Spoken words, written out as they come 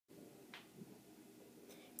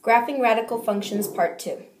Graphing radical functions, part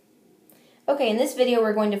 2. Okay, in this video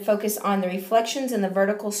we're going to focus on the reflections and the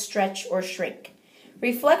vertical stretch or shrink.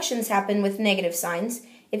 Reflections happen with negative signs.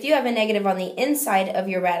 If you have a negative on the inside of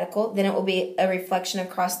your radical, then it will be a reflection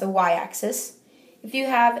across the y-axis. If you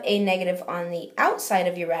have a negative on the outside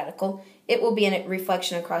of your radical, it will be a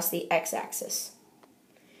reflection across the x-axis.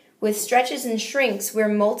 With stretches and shrinks, we're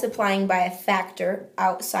multiplying by a factor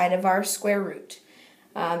outside of our square root.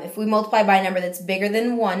 If we multiply by a number that's bigger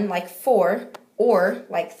than 1, like 4, or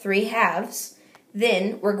like 3/2,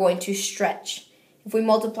 then we're going to stretch. If we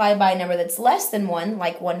multiply by a number that's less than 1,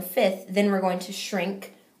 like 1/5, then we're going to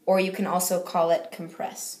shrink, or you can also call it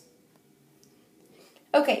compress.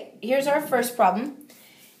 Okay, here's our first problem,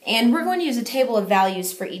 and we're going to use a table of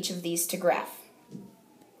values for each of these to graph.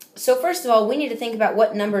 So first of all, we need to think about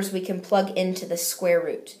what numbers we can plug into the square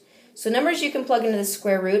root. So numbers you can plug into the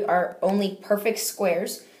square root are only perfect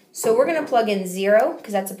squares. So we're going to plug in 0,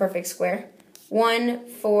 because that's a perfect square, 1,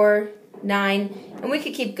 4, 9, and we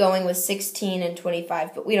could keep going with 16 and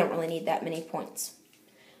 25, but we don't really need that many points.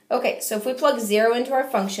 Okay, so if we plug 0 into our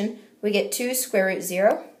function, we get 2 square root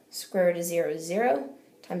 0. Square root of 0 is 0,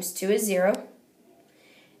 times 2 is 0.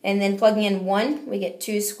 And then plugging in 1, we get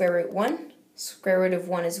 2 square root 1. Square root of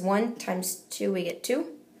 1 is 1, times 2, we get 2.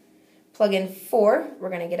 Plug in 4, we're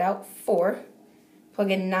going to get out 4.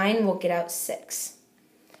 Plug in 9, we'll get out 6.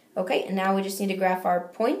 Okay, and now we just need to graph our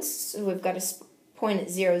points. So we've got a point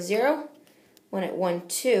at 0, 0, one at 1,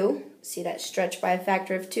 2. See that stretch by a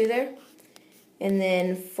factor of 2 there? And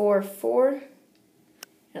then 4, 4. And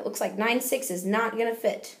it looks like 9, 6 is not going to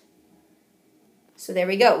fit. So there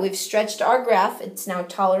we go. We've stretched our graph. It's now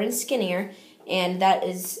taller and skinnier, and that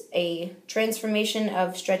is a transformation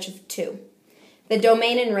of stretch of 2. The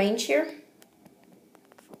domain and range here.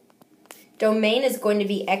 Domain is going to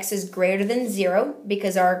be x is greater than 0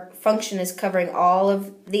 because our function is covering all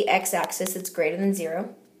of the x-axis. It's greater than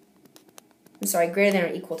 0. I'm sorry, greater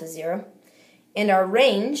than or equal to 0. And our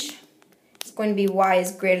range is going to be y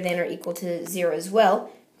is greater than or equal to 0 as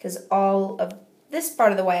well because all of this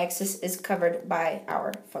part of the y-axis is covered by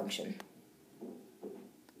our function.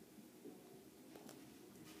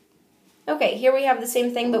 Okay, here we have the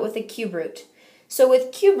same thing but with a cube root. So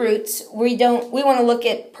with cube roots, we want to look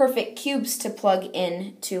at perfect cubes to plug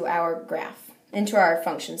into our graph, into our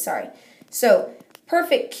function, sorry. So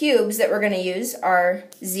perfect cubes that we're going to use are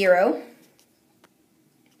 0,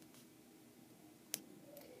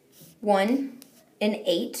 1, and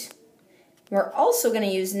 8. We're also going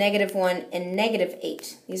to use -1 and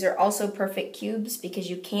 -8. These are also perfect cubes because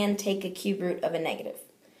you can take a cube root of a negative.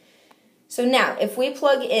 So now, if we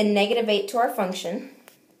plug in -8 to our function,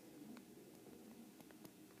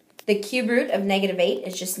 the cube root of -8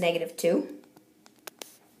 is just -2,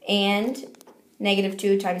 and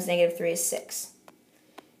 -2 times -3 is 6.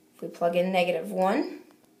 If we plug in -1,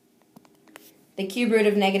 the cube root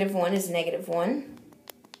of -1 is -1,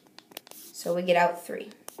 so we get out 3.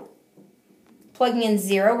 Plugging in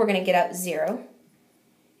 0, we're going to get out 0.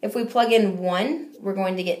 If we plug in 1, we're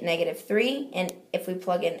going to get -3, and if we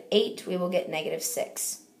plug in 8, we will get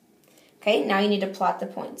 -6. Okay, now you need to plot the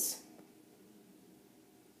points.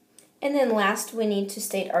 And then last, we need to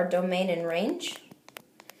state our domain and range,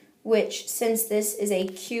 which, since this is a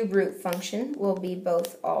cube root function, will be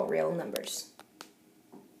both all real numbers.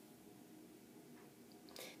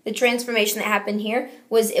 The transformation that happened here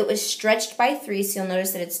was it was stretched by 3, so you'll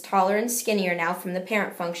notice that it's taller and skinnier now from the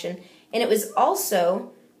parent function, and it was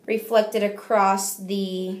also reflected across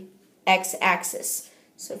the x-axis.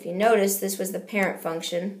 So if you notice, this was the parent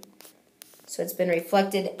function, so it's been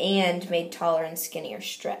reflected and made taller and skinnier,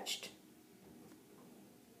 stretched.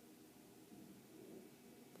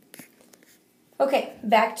 Okay,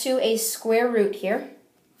 back to a square root here.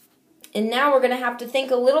 And now we're going to have to think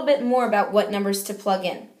a little bit more about what numbers to plug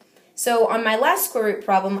in. So on my last square root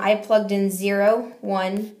problem, I plugged in 0,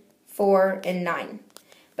 1, 4, and 9.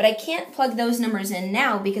 But I can't plug those numbers in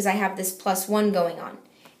now because I have this +1 going on.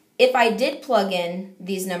 If I did plug in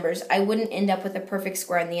these numbers, I wouldn't end up with a perfect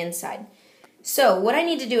square on the inside. So what I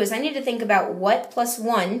need to do is I need to think about what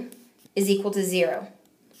 +1 is equal to 0.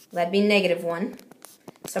 That'd be -1.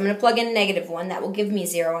 So I'm going to plug in -1. That will give me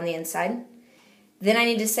 0 on the inside. Then I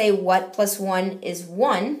need to say what +1 is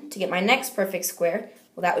 1 to get my next perfect square.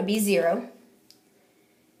 Well, that would be 0.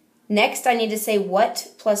 Next, I need to say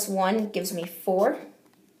what +1 gives me 4.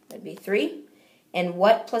 That'd be 3. And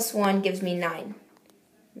what +1 gives me 9.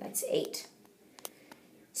 That's 8.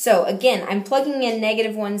 So again, I'm plugging in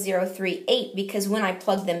 -1, 0, 3, 8 because when I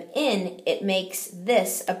plug them in, it makes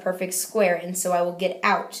this a perfect square, and so I will get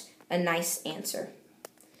out a nice answer.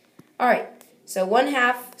 All right, So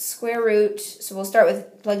 1/2 square root, so we'll start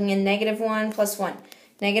with plugging in -1 plus 1.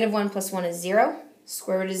 -1 plus 1 is 0.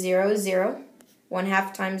 Square root of 0 is 0.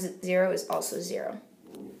 1/2 times 0 is also 0.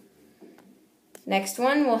 Next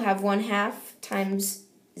one, we'll have 1/2 times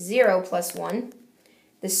 0 plus 1.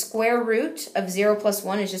 The square root of 0 plus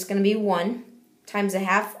 1 is just going to be 1. Times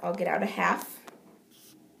 1/2, I'll get out 1/2.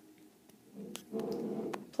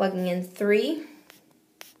 Plugging in 3.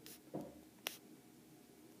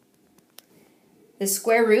 The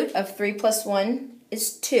square root of 3 plus 1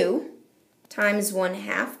 is 2. Times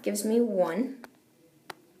 1/2 gives me 1.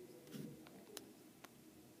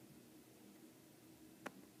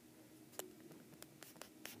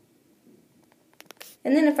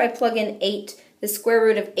 And then if I plug in 8, the square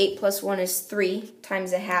root of 8 plus 1 is 3,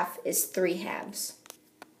 times 1/2 is 3/2.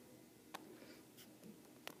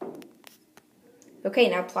 Okay,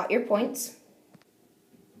 now plot your points.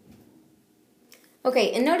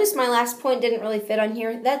 Okay, and notice my last point didn't really fit on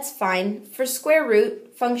here. That's fine. For square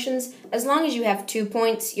root functions, as long as you have 2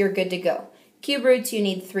 points, you're good to go. Cube roots, you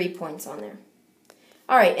need 3 points on there.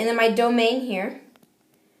 Alright, and then my domain here.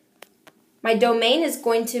 My domain is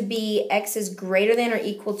going to be x is greater than or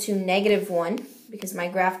equal to -1, because my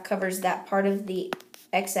graph covers that part of the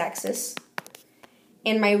x-axis.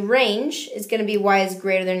 And my range is going to be y is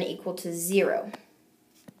greater than or equal to 0.